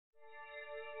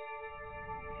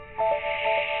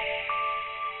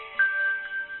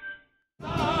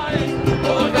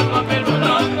Hojas de papel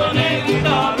volando,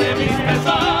 negrita de mis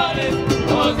pesares.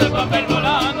 Hojas de papel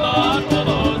volando, a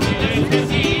todos diles que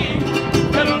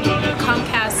sí. Pero no les...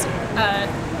 Comcast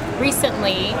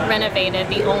recently renovated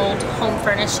the old home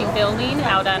furnishing building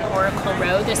out on Oracle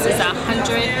Road. This is a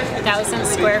 100,000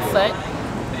 square foot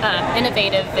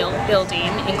innovative building,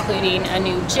 including a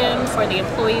new gym for the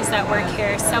employees that work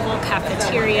here, several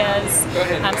cafeterias,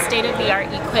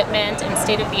 state-of-the-art equipment, and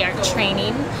state-of-the-art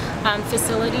training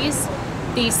facilities.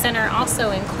 The center also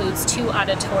includes 2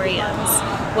 auditoriums,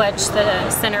 which the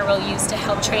center will use to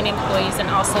help train employees and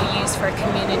also use for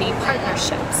community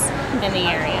partnerships in the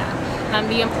area.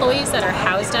 The employees that are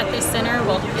housed at this center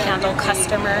will handle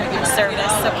customer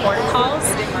service support calls.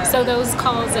 So those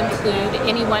calls include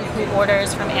anyone who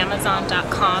orders from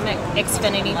Amazon.com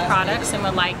Xfinity products and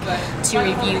would like to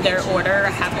review their order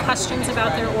or have questions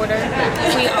about their order.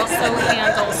 We also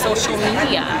handle social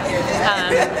media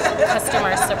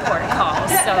customer support calls.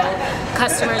 So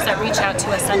customers that reach out to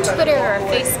us on Twitter or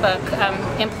Facebook,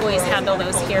 employees handle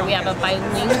those here. We have a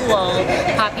bilingual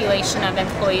population of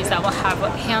employees that will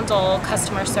handle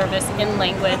customer service in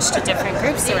language to different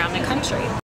groups around the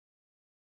country.